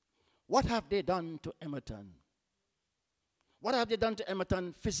 What have they done to Emerton? What have they done to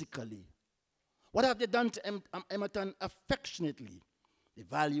Emerton physically? What have they done to Emerton affectionately? The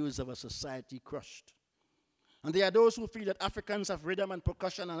values of a society crushed. And there are those who feel that Africans have rhythm and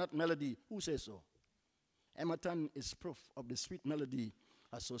percussion and not melody. Who says so? Emerton is proof of the sweet melody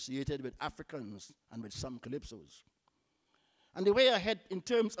associated with Africans and with some calypsos. And the way ahead in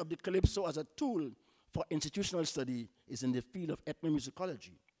terms of the calypso as a tool for institutional study is in the field of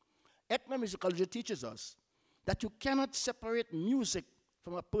ethnomusicology. Ethnomusicology teaches us that you cannot separate music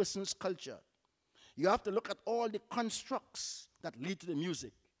from a person's culture. You have to look at all the constructs that lead to the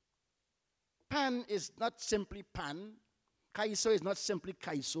music. Pan is not simply pan. Kaiso is not simply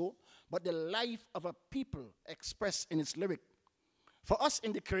kaiso, but the life of a people expressed in its lyric. For us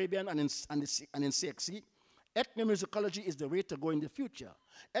in the Caribbean and in CXC, ethnomusicology is the way to go in the future.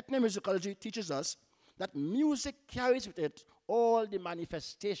 Ethnomusicology teaches us that music carries with it all the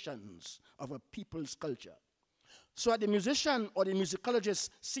manifestations of a people's culture. So the musician or the musicologist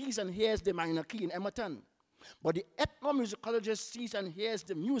sees and hears the minor key in Emerton, but the ethnomusicologist sees and hears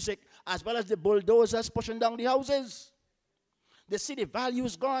the music as well as the bulldozers pushing down the houses. They see the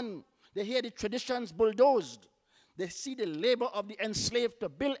values gone. They hear the traditions bulldozed. They see the labor of the enslaved to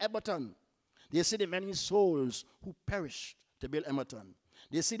build Emerton. They see the many souls who perished to build Emerton.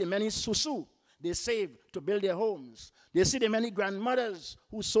 They see the many susu they saved to build their homes. They see the many grandmothers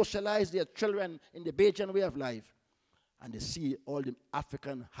who socialized their children in the Bajan way of life. And they see all the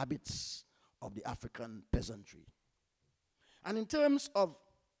African habits of the African peasantry. And in terms of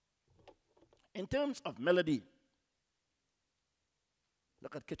melody,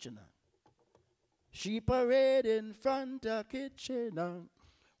 look at Kitchener. She parade in front of Kitchener.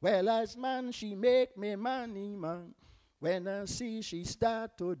 Well, as man, she make me money, man. When I see she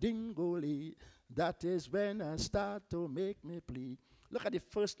start to dingole, that is when I start to make me play. Look at the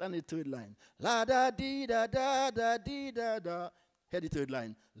first and the third line. La da dee da da da dee da da. Hear the third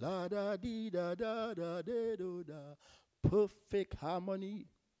line. La da dee da da da de do da. Perfect harmony.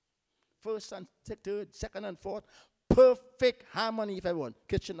 First and third, second and fourth. Perfect harmony, if everyone.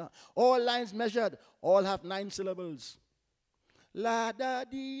 Kitchener. All lines measured. All have 9 syllables. La da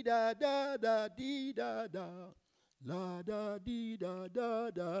dee da da da dee da da. La da dee da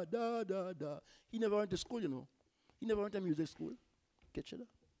da da da da da. He never went to school, you know. He never went to music school. Kitchener.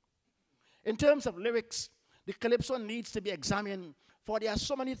 In terms of lyrics, the calypso needs to be examined, for there are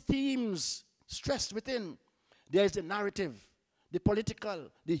so many themes stressed within. There is the narrative, the political,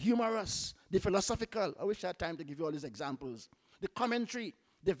 the humorous, the philosophical. I wish I had time to give you all these examples. The commentary,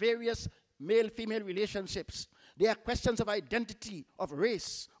 the various male-female relationships. There are questions of identity, of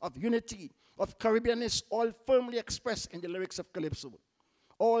race, of unity, of Caribbeanness, all firmly expressed in the lyrics of calypso.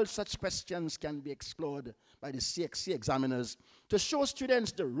 All such questions can be explored by the CXC examiners to show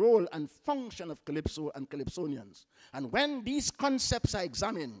students the role and function of calypso and calypsonians. And when these concepts are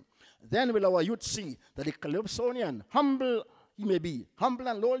examined, then will our youth see that the calypsonian, humble he may be, humble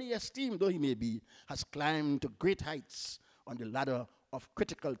and lowly esteemed though he may be, has climbed to great heights on the ladder of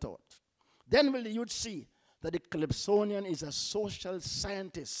critical thought. Then will the youth see that the calypsonian is a social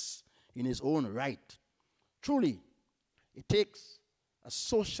scientist in his own right. Truly, it takes a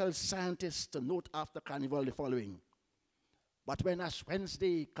social scientist to note after Carnival the following. But when Ash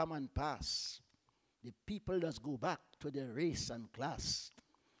Wednesday come and pass, the people just go back to their race and class.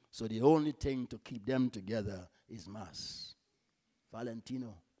 So the only thing to keep them together is Mass.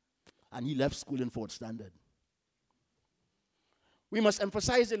 Valentino. And he left school in fourth standard. We must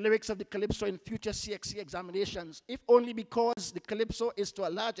emphasize the lyrics of the Calypso in future CXC examinations, if only because the Calypso is to a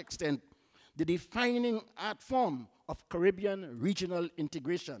large extent the defining art form of Caribbean regional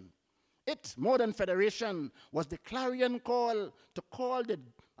integration. It, more than federation, was the clarion call to call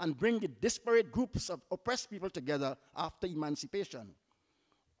and bring the disparate groups of oppressed people together after emancipation.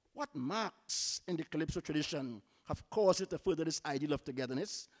 What marks in the Calypso tradition have caused it to further this ideal of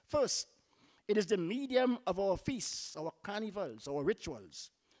togetherness? First, it is the medium of our feasts, our carnivals, our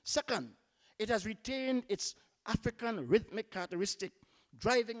rituals. Second, it has retained its African rhythmic characteristic,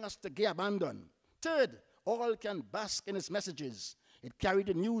 driving us to gay abandon. Third, all can bask in its messages. It carried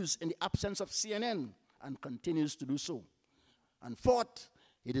the news in the absence of CNN and continues to do so. And fourth,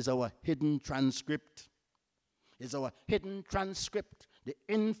 it is our hidden transcript. It is our hidden transcript, the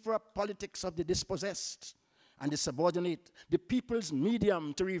infra-politics of the dispossessed and the subordinate, the people's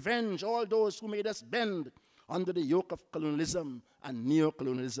medium to revenge all those who made us bend under the yoke of colonialism and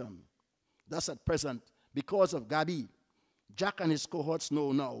neo-colonialism. Thus at present, because of Gabi, Jack and his cohorts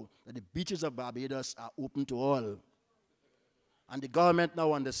know now that the beaches of Barbados are open to all. And the government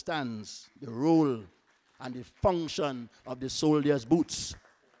now understands the role and the function of the soldiers' boots.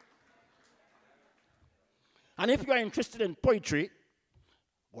 And if you are interested in poetry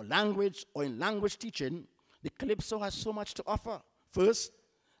or language or in language teaching, the Calypso has so much to offer. First,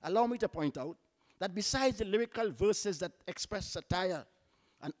 allow me to point out that besides the lyrical verses that express satire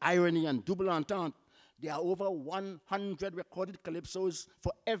and irony and double entente, there are over 100 recorded calypsos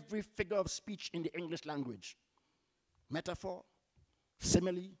for every figure of speech in the English language. Metaphor,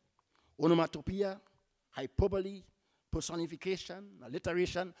 simile, onomatopoeia, hyperbole, personification,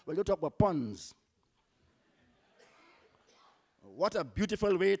 alliteration. Well, you talk about puns. What a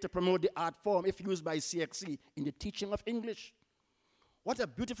beautiful way to promote the art form if used by CXC in the teaching of English. What a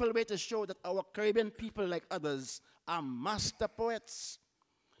beautiful way to show that our Caribbean people, like others, are master poets.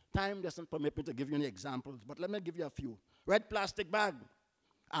 Time doesn't permit me to give you any examples, but let me give you a few. Red Plastic Bag,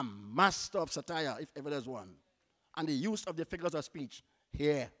 a master of satire, if ever there's one. And the use of the figures of speech.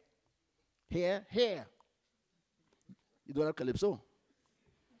 Here, here, here. You do that calypso.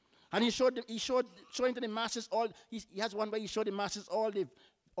 And he showed showing to the masses all, he has one where he showed the masses all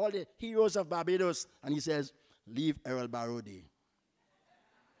the heroes of Barbados, and he says, leave Errol Barrow Day.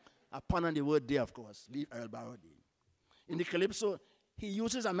 A pun on the word day, of course, leave Errol Barrow Day. In the calypso, he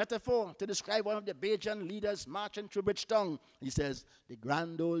uses a metaphor to describe one of the Bajan leaders marching through Bridgetown. He says, the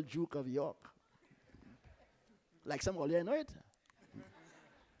grand old Duke of York. Like some of you know it.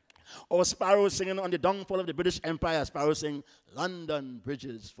 Or Sparrow singing on the downfall of the British Empire. Sparrow singing, London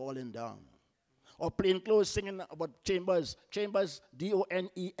bridges falling down. Or Plainclothes singing about Chambers. Chambers,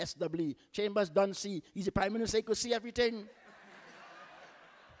 D-O-N-E-S-W. Chambers don't see. He's the prime minister, he could see everything.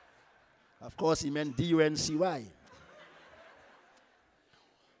 Of course, he meant D-U-N-C-Y.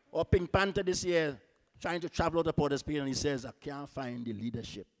 Or Pink Panther this year, trying to travel out of Port of Spain, and he says, I can't find the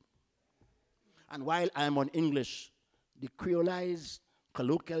leadership. And while I'm on English, the creolized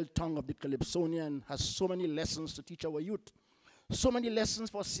colloquial tongue of the Calypsonian has so many lessons to teach our youth. So many lessons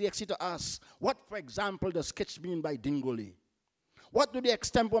for CXC to ask. What, for example, does sketch mean by Dingoli? What do the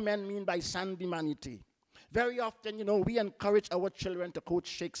extempo men mean by sandy manity? Very often, you know, we encourage our children to quote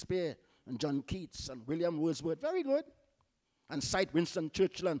Shakespeare and John Keats and William Wordsworth. Very good. And cite Winston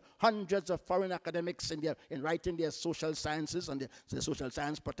Churchill and hundreds of foreign academics in writing their social sciences and their social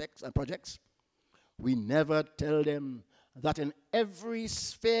science projects. We never tell them that in every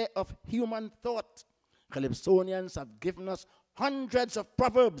sphere of human thought, Calypsonians have given us hundreds of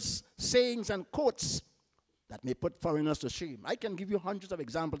proverbs, sayings, and quotes that may put foreigners to shame. I can give you hundreds of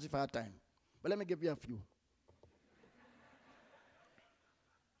examples if I had time, but let me give you a few.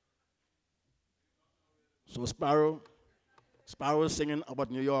 So Sparrow is singing about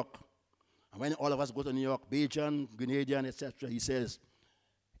New York. And when all of us go to New York, Bajan, Grenadian, etc., he says,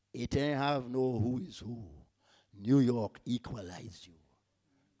 it ain't have no who is who. New York equalize you.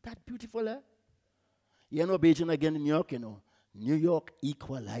 That beautiful, eh? You know Bajan again in New York, you know. New York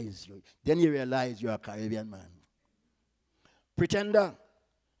equalize you. Then you realize you're a Caribbean man. Pretender,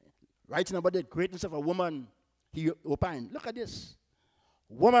 writing about the greatness of a woman, he opined, look at this.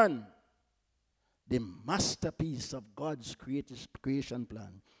 Woman, the masterpiece of God's creation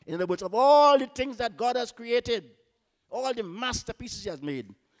plan. In other words, of all the things that God has created, all the masterpieces he has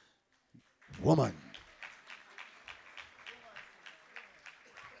made, woman.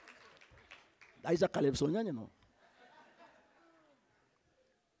 That is a Calypsonian, you know.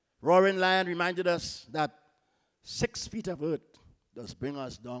 Roaring Lion reminded us that 6 feet of earth does bring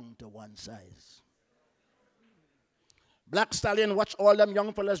us down to one size. Black Stallion watch all them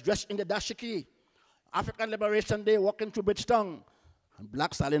young fellas dressed in the dashiki. African Liberation Day walking through Bridgetown. And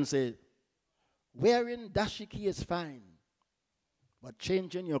Black Stallion said, wearing dashiki is fine, but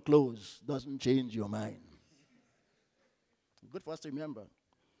changing your clothes doesn't change your mind. Good for us to remember.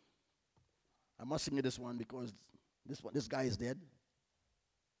 I must sing you this one because this guy is dead.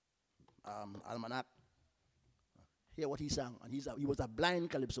 Almanac. Hear what he sang. And he was a blind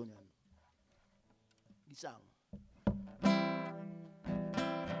Calypsonian. He sang.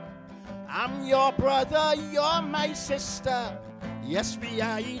 I'm your brother, you're my sister. Yes, we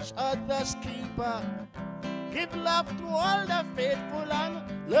are each other's keeper. Give love to all the faithful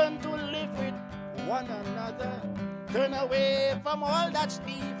and learn to live with one another. Turn away from all that's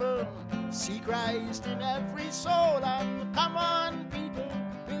evil. See Christ in every soul. And come on, people,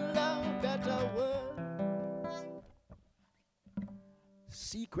 build a better world.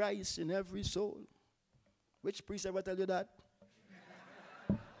 See Christ in every soul. Which priest ever tell you that?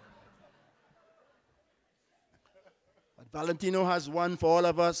 But Valentino has one for all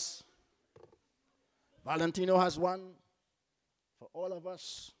of us. Valentino has one for all of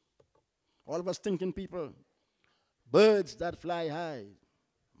us. All of us thinking people. Birds that fly high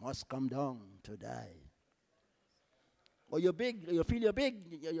must come down to die. Or you're big, you feel you're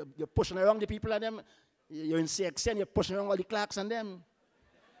big, you're pushing around the people and them. You're in CXC and you're pushing around all the clerks and them.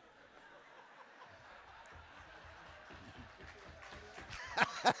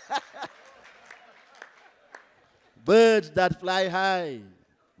 Birds that fly high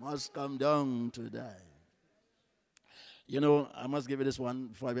must come down to die. You know, I must give you this one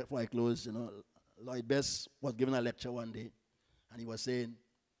before I close. You know, Lloyd Best was giving a lecture one day, and he was saying,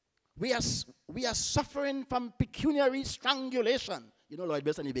 we are suffering from pecuniary strangulation. You know Lloyd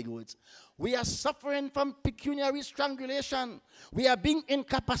Best and the big words. We are suffering from pecuniary strangulation. We are being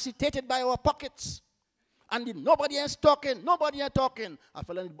incapacitated by our pockets. And nobody is talking, nobody is talking. I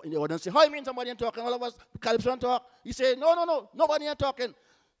fell in the audience say, how you mean somebody is talking? All of us, Calypso talk. He said, no, nobody is talking.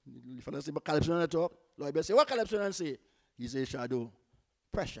 The fellow say, but Calypso talk. Lloyd Best say, what Calypso say? He says, shadow,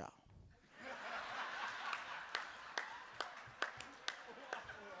 pressure.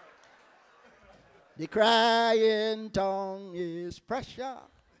 The crying tongue is pressure.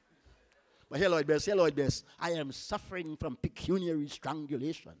 But here, Lloyd Best, I am suffering from pecuniary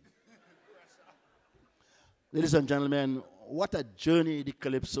strangulation. Ladies and gentlemen, what a journey the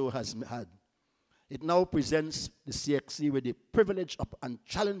Calypso has had. It now presents the CXC with the privileged and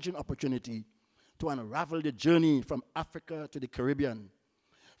challenging opportunity to unravel the journey from Africa to the Caribbean,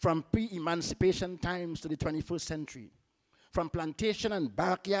 from pre-emancipation times to the 21st century, from plantation and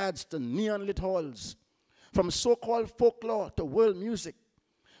backyards to neon-lit halls, from so-called folklore to world music,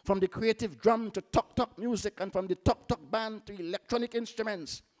 from the creative drum to tuk-tuk music, and from the tuk-tuk band to electronic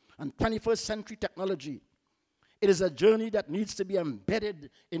instruments and 21st century technology. It is a journey that needs to be embedded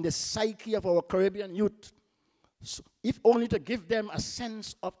in the psyche of our Caribbean youth, so if only to give them a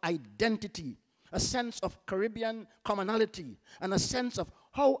sense of identity, a sense of Caribbean commonality, and a sense of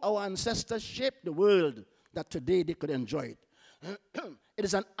how our ancestors shaped the world that today they could enjoy it. It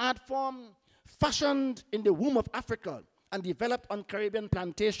is an art form fashioned in the womb of Africa and developed on Caribbean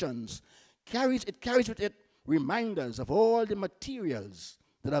plantations. It carries with it reminders of all the materials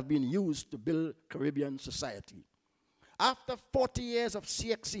that have been used to build Caribbean society. After 40 years of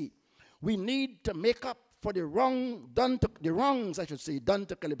CXC, we need to make up for the wrongs done to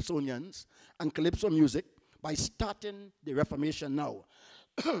Calypsonians and Calypso music by starting the Reformation now.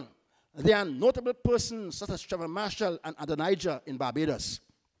 There are notable persons such as Trevor Marshall and Adonijah in Barbados,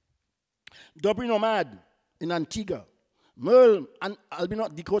 Dobry Nomad in Antigua, Merle and Albino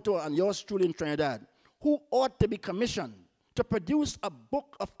Dikoto and yours truly in Trinidad, who ought to be commissioned to produce a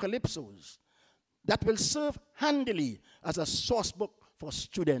book of calypsos that will serve handily as a source book for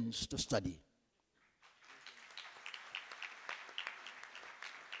students to study.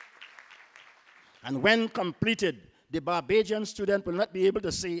 And when completed, the Barbadian student will not be able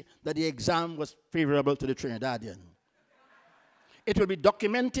to say that the exam was favorable to the Trinidadian. It will be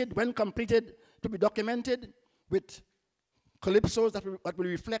documented, when completed, to be documented with calypsos that will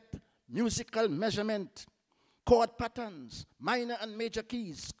reflect musical measurement, chord patterns, minor and major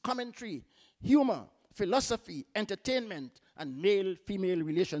keys, commentary, humor, philosophy, entertainment, and male-female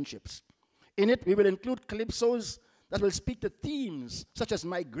relationships. In it, we will include calypsos that will speak to themes such as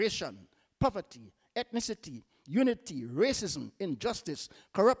migration, poverty, ethnicity, unity, racism, injustice,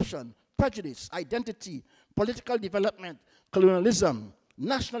 corruption, prejudice, identity, political development, colonialism,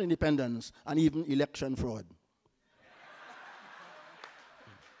 national independence, and even election fraud.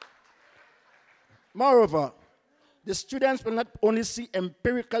 Moreover, the students will not only see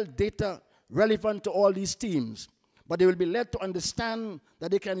empirical data relevant to all these themes, but they will be led to understand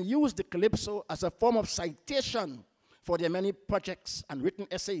that they can use the Calypso as a form of citation for their many projects and written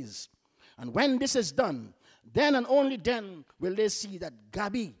essays. And when this is done, then and only then will they see that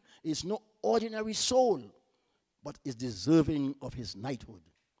Gabi is no ordinary soul, but is deserving of his knighthood.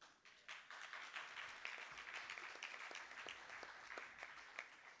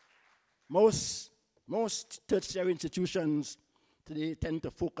 Most tertiary institutions today tend to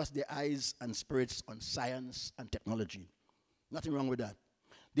focus their eyes and spirits on science and technology. Nothing wrong with that.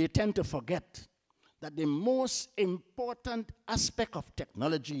 They tend to forget that the most important aspect of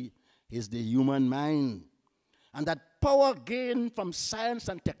technology is the human mind, and that power gained from science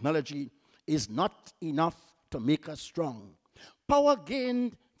and technology is not enough to make us strong. Power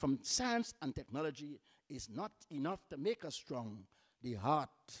gained from science and technology is not enough to make us strong. The heart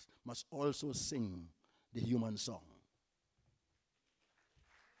must also sing the human song.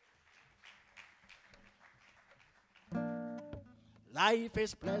 Life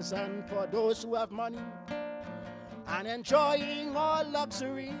is pleasant for those who have money and enjoying all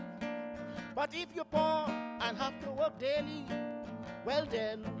luxury. But if you're poor and have to work daily, well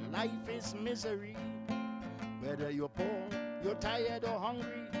then, life is misery. Whether you're poor, you're tired or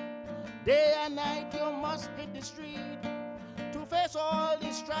hungry, day and night you must hit the street to face all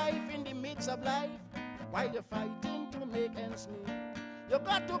the strife in the midst of life while you're fighting to make ends meet. You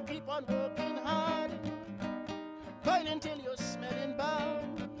got to keep on working hard, toiling till you're smelling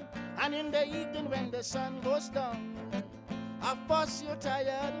bad. And in the evening when the sun goes down, of course you're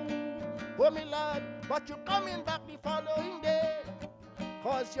tired, oh my lord, but you're coming back the following day,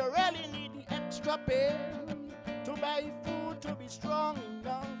 cause you really need the extra pay to buy food to be strong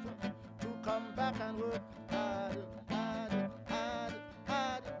enough to come back and work hard, hard, hard,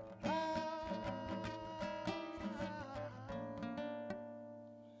 hard, hard.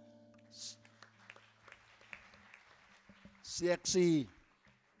 CXC,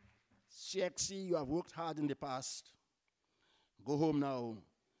 you have worked hard in the past. Go home now,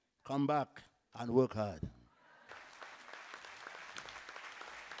 come back and work hard.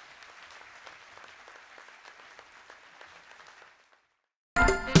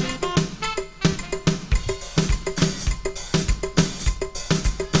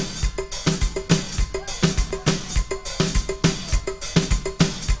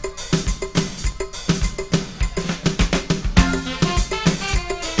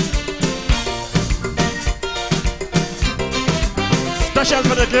 Special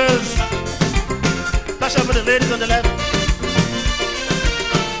for the girls, special for the ladies on the left.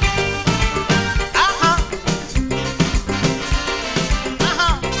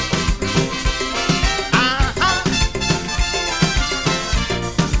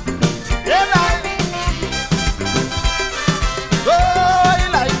 Yeah, right. Oh, you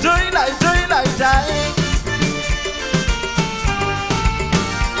like, do you like, do you like that?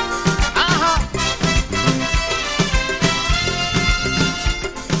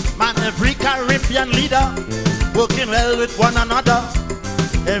 Every Caribbean leader working well with one another,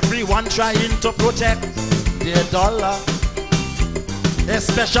 everyone trying to protect their dollar,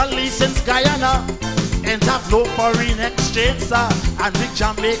 especially since Guyana ain't have no foreign exchange, sir, and big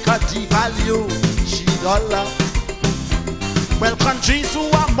Jamaica devalue she dollar. Well, countries who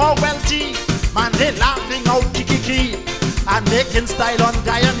are more wealthy, man, they laughing out kikiki and making style on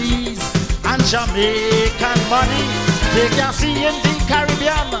Guyanese and Jamaican money. They can't see in the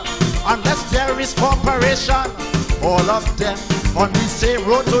Caribbean unless there is cooperation, all of them on the same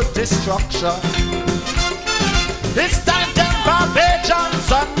road to destruction. This time them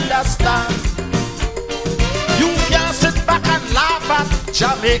Barbadians understand. You can't sit back and laugh at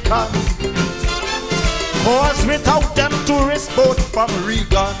Jamaica, cause without them tourist boat from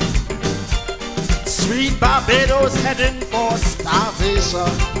Regan, sweet Barbados heading for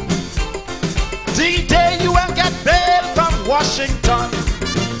starvation. The day you will get bail from Washington,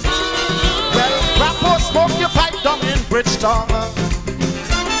 well, Crapo smoke your pipe down in Bridgetown.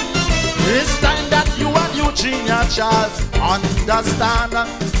 It's time that you and Eugenia Charles understand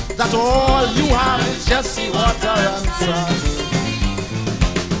that all you have is just the water and sun.